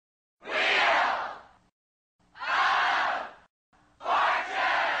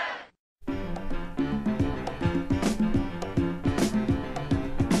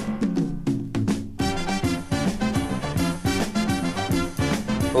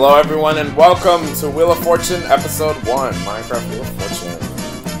Hello everyone and welcome to Wheel of Fortune Episode 1, Minecraft Wheel of Fortune.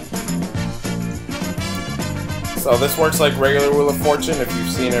 So this works like regular Wheel of Fortune if you've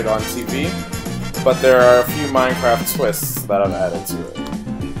seen it on TV, but there are a few Minecraft twists that I've added to it.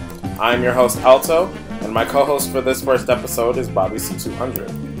 I'm your host Alto, and my co-host for this first episode is Bobby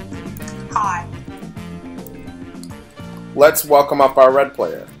C200. Hi. Let's welcome up our red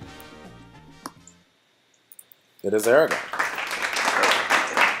player. It is Aragon.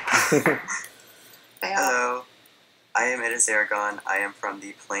 Hello, I am Aragon. I am from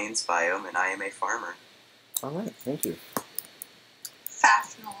the Plains biome, and I am a farmer. Alright, thank you.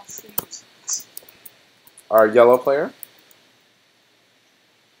 Fashionable foods. Our yellow player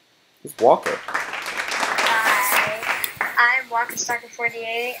is Walker. Hi, I'm Walker Stalker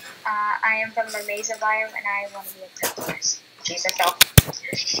 48. I am from the Mesa biome, and I want to be a princess. Jeez, I fell.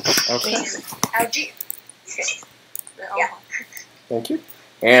 Okay. Oh, gee. Yeah. Thank you.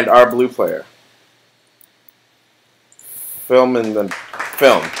 And our blue player. Film. Yeah.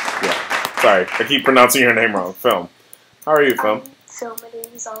 Sorry, I keep pronouncing your name wrong. Film. How are you, Film? Film, my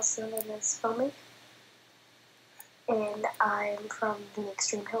name is also known as Filming. And I'm from the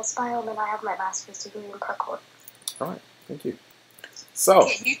Extreme Hills biome, and I have my master's degree in parkour. Alright, thank you. So,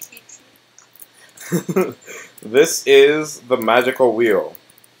 Can you teach me? this is the magical wheel.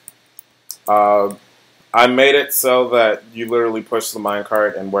 I made it so that you literally push the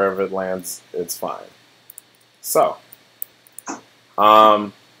minecart and wherever it lands, it's fine. So,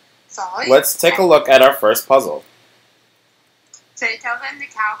 let's take a look at our first puzzle. So you tell them the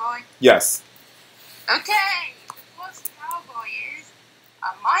cowboy? Yes. Okay, the first cowboy is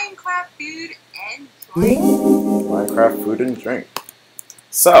a Minecraft food and drink. Minecraft food and drink.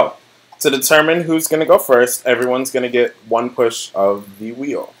 So, to determine who's going to go first, everyone's going to get one push of the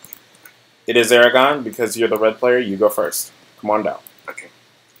wheel. It is Aragon, because you're the red player, you go first. Come on down. Okay.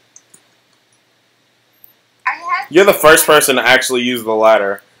 You're the first person to actually use the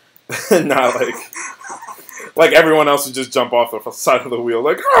ladder. Not like everyone else would just jump off the side of the wheel,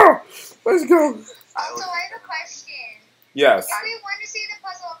 like, oh, let's go. Also, I have a question. Yes. If we want to see the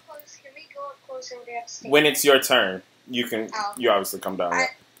puzzle up close, can we go up closer or do we have to stay When there? it's your turn, you can. Oh. You obviously come down.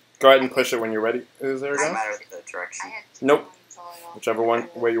 Go ahead and push it when you're ready. Is there Doesn't go? matter the direction. Nope. Whichever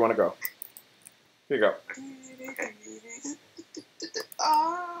way you want to go. Here you go.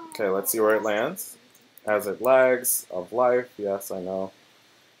 Okay, let's see where it lands. As it lags of life. Yes, I know.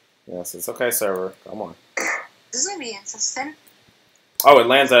 Yes, it's okay, server. Come on. This is gonna be interesting. Oh, it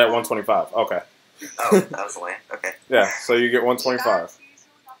lands at 125. Okay. Oh, that was the land. Okay. Yeah, so you get 125.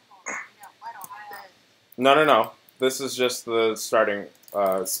 No. This is just the starting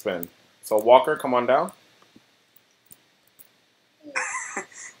spin. So Walker, come on down.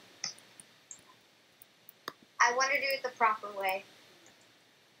 I want to do it the proper way.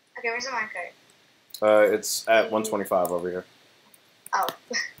 Okay, where's the minecart? It's at 125 over here. Oh.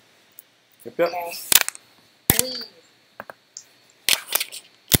 Yep. Okay.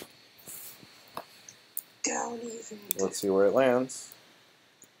 Don't even. Let's see where it lands.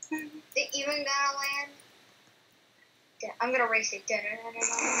 Is it even gonna land? Yeah, I'm gonna race it.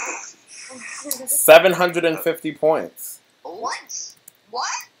 750 points. What? What?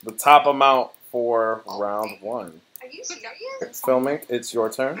 The top amount for round 1. Are you serious? It's filming. It's your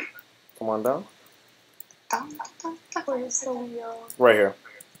turn. Come on down. Where's the wheel? Right here.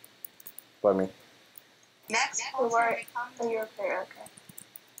 By me. Next, Oh, you're up there, okay.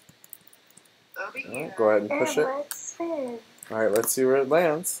 over here. Alright, go ahead and push it. Let's spin. Alright, let's see where it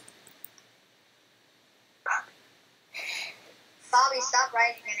lands. Bobby, stop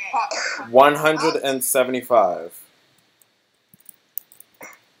writing in it. 175.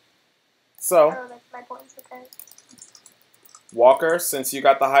 So, Oh, that's my points, okay. Walker, since you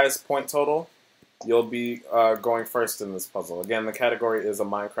got the highest point total, you'll be going first in this puzzle. Again, the category is a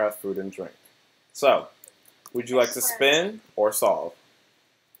Minecraft food and drink. So, would you like to spin or solve?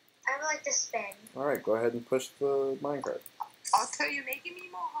 I would like to spin. Alright, go ahead and push the minecart. I'll tell you, making me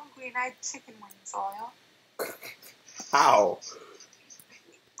more hungry, and I had chicken wings, all Ow!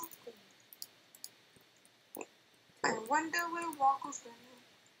 I wonder where Walker's going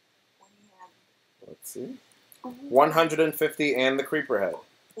when he had. Let's see. 150 and the creeper head.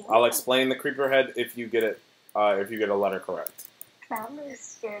 I'll explain the creeper head if you get it. If you get a letter correct. I'm really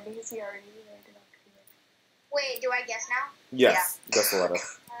scared because he already landed up here. Wait, do I guess now? Yes, guess the letter.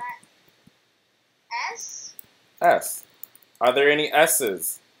 S? S. Are there any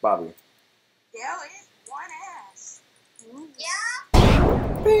S's, Bobby? Yeah, it's one ass.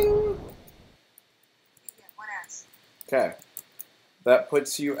 Yeah? Bing! Yeah, one ass. Okay. That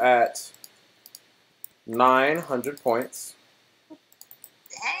puts you at 900 points.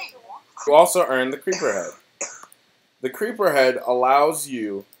 Dang. You also earn the creeper head. The creeper head allows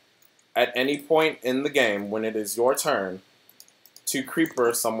you, at any point in the game when it is your turn, to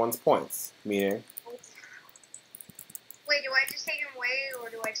creeper someone's points. Meaning, Wait, do I just take them away, or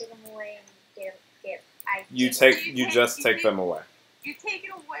do I take them away and get? you just take them away. You take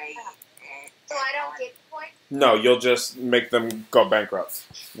it away. So I don't get the point? No, you'll just make them go bankrupt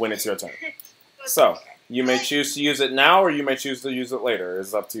when it's your turn. So, you may choose to use it now, or you may choose to use it later.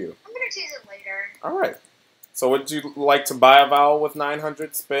 It's up to you. I'm going to choose it later. Alright. So would you like to buy a vowel with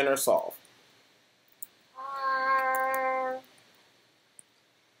 900, spin, or solve?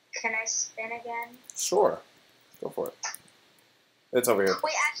 Can I spin again? Sure. Go for it. It's over here.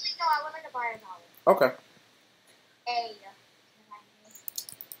 Wait, actually, no, I would like to buy a vowel. Okay. A.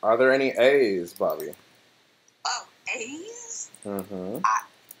 Are there any A's, Bobby? Oh, A's? Mm-hmm.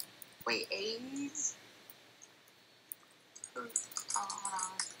 Wait, A's? Hold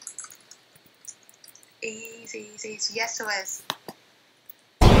on. A's. Yes, so is.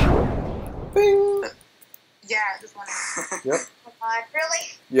 Bing! Yeah, this one. Yep. Oh God, really?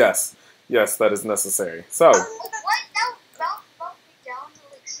 Yes. Yes, that is necessary. So, What? That bumped me down to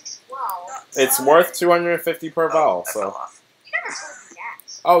like 612. it's worth 250 per vowel, so. You never told me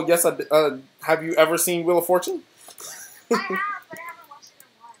that. Oh, yes, have you ever seen Wheel of Fortune? I have, but I haven't watched it in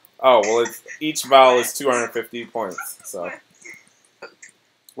a while. Oh, well, each vowel is 250 points, so.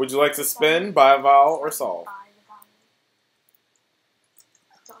 Would you like to spin, buy a vowel, or solve?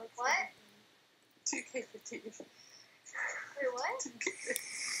 What? 2K for T. Wait, what?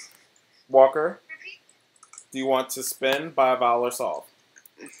 Walker, Repeat. do you want to spin, buy a vowel, or solve?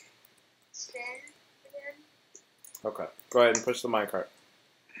 Spin again. Okay. Go ahead and push the minecart.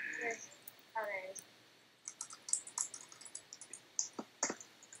 Yes. Okay.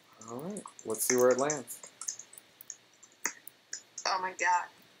 Alright, let's see where it lands. Oh my god.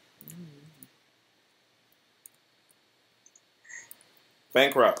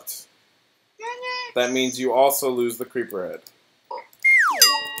 Bankrupt. Dang it! That means you also lose the creeper head.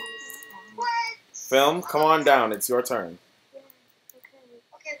 What? Film, come on down. It's your turn. Okay,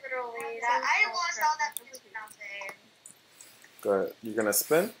 literally. I lost all that for nothing. Go ahead. You're going to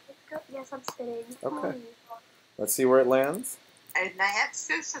spin? Yes, I'm spinning. Okay. Let's see where it lands. And I have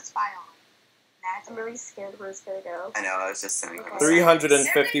Susa's file. I'm really scared where it's gonna go. I know, I was just saying. Okay.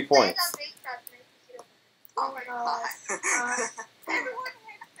 350 points. Oh my god. Everyone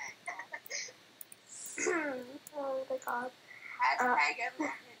Oh my god. Hashtag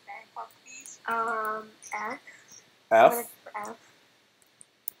everyone hit bankrupt, please. F. F? F.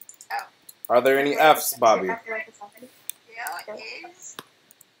 Are there any F's, Bobby? F like a something.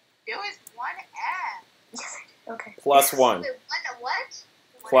 There is one F. Yes. Okay. Plus 1. Wait, what?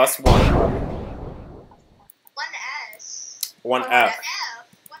 Plus 1. One S. 1 One F. F.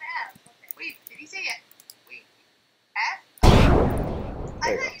 One F. Okay. Wait, did he say it? Wait. F? I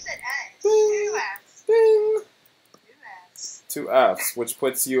There you thought you said S. Two F's. Ding. Two F's. 2 F's, which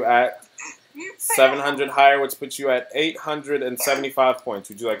puts you at You 700 higher, which puts you at 875 points.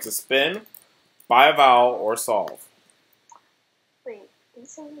 Would you like to spin, buy a vowel, or solve? Wait. You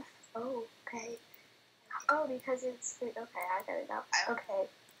saying? Oh, okay. Oh, because it's okay. I got it now. Okay.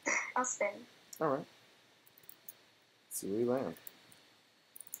 I'll spin. Alright. Let's see where you land.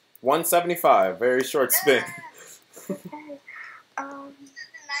 175. Very short spin. Okay.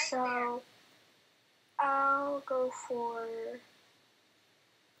 So I'll go for.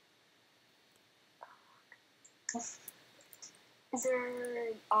 Is there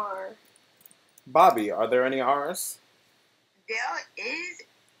an R? Bobby, are there any R's? There is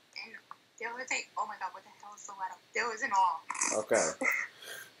a, oh my god, what the hell is the letter? There is an R. Okay.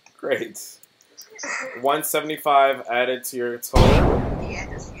 Great. 175 added to your total Yeah,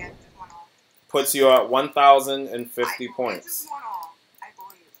 just one R. puts you at 1,050 It's points. just one R, I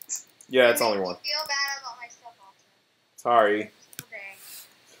believe. Yeah, it's only one. I feel bad about my stuff also. Sorry.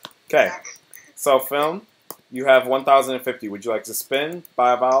 Okay. Okay. So, Film, you have 1,050. Would you like to spin,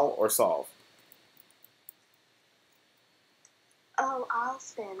 buy a vowel, or solve? Oh, I'll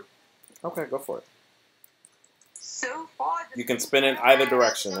spin. Okay, go for it. So far, You can spin in either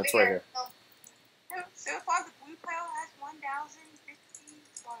direction. It's right here. So far, the blue pile has 1,050.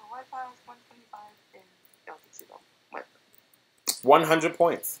 The white pile has 125. And don't see them. What? 100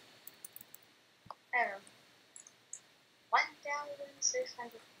 points.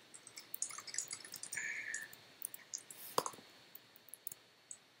 1,600.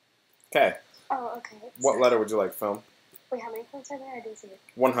 Okay. Oh, okay. What letter would you like, Film? Wait, how many points are there? I didn't see it.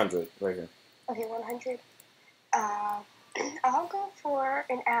 100, right here. Okay, 100. I'll go for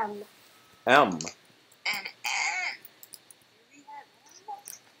an M. M. And do we have one more?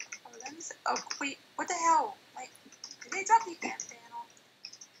 Oh, wait, what the hell? Like, did they drop the ban on?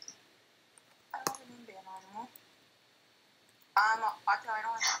 I don't have the name ban on anymore. I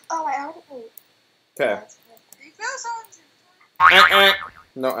don't have. Oh, I already ate. Okay. Do you feel something?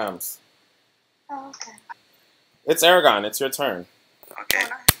 No M's. Oh, okay. It's Aragon. It's your turn. Okay.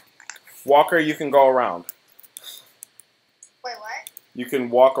 Walker, you can go around. Wait, what? You can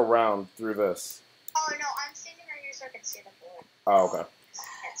walk around through this. Oh, no, I'm standing right here so I can see the floor. Oh, okay. I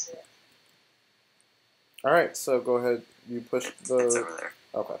can't see it. All right, so go ahead. You push the... It's over there.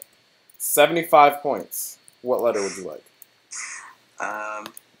 Okay. 75 points. What letter would you like? A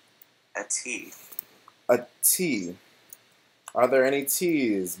T. A T. Are there any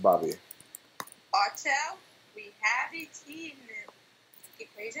T's, Bobby? Alto, we have a T in the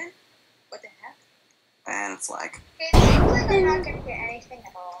equation. What the heck? And it's like... It seems like I'm not going to get anything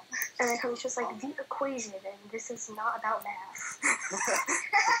at all. And then comes just like the equation, and this is not about math.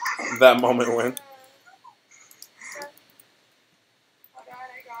 That moment when... Oh god,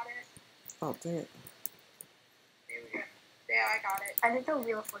 I got it. Oh, dang it. There we go. There, I got it. I didn't know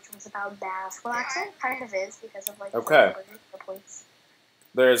Wheel of Fortune was about math. Well, actually, it kind of is because of like Okay. the points.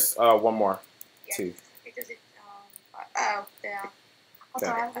 There's one more Yeah. T. Because it, oh, yeah. Also,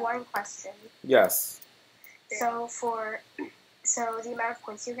 Okay. I have one question. Yes. So the amount of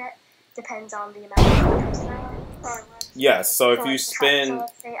points you get depends on the amount of letters there are. Yes, so if you So spin...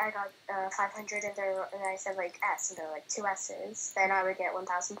 let's say I got 500 and I said like S and there are like 2 S's, then I would get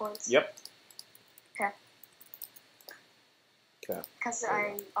 1,000 points. Yep. Okay. Okay. Because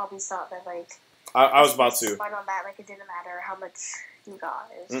I always thought that like I was about to. Fun on that, like it didn't matter how much you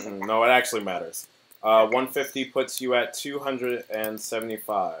got. It was just, like, No, it actually matters. 150 puts you at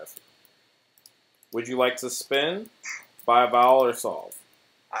 275. Would you like to spin, buy a vowel, or solve?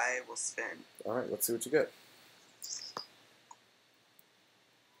 I will spin. All right, let's see what you get.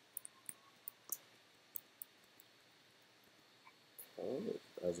 Okay,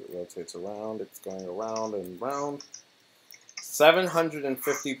 as it rotates around, it's going around and round.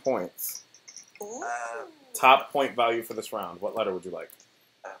 750 points. Ooh. Top point value for this round. What letter would you like?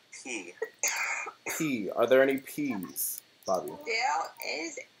 P. P. Are there any P's, Bobby? There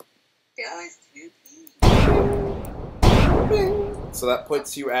is 2 P's. So that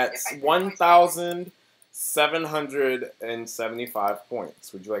puts you at 1,775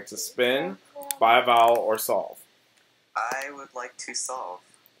 points. Would you like to spin, buy a vowel, or solve? I would like to solve.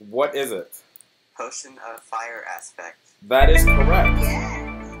 What is it? Potion of Fire Aspect. That is correct.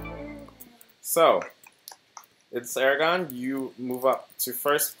 Yes. So, it's Aragon. You move up to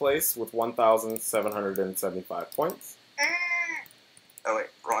first place with 1,775 points. Oh wait,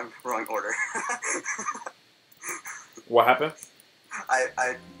 wrong order. What happened?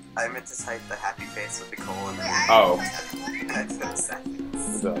 I meant to type the happy face with the colon. Oh. And I said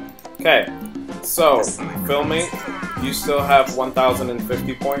seconds. Okay, so, filming, you still have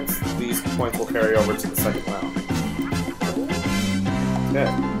 1,050 points. These points will carry over to the second round. Okay.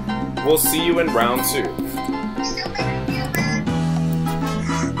 We'll see you in round 2.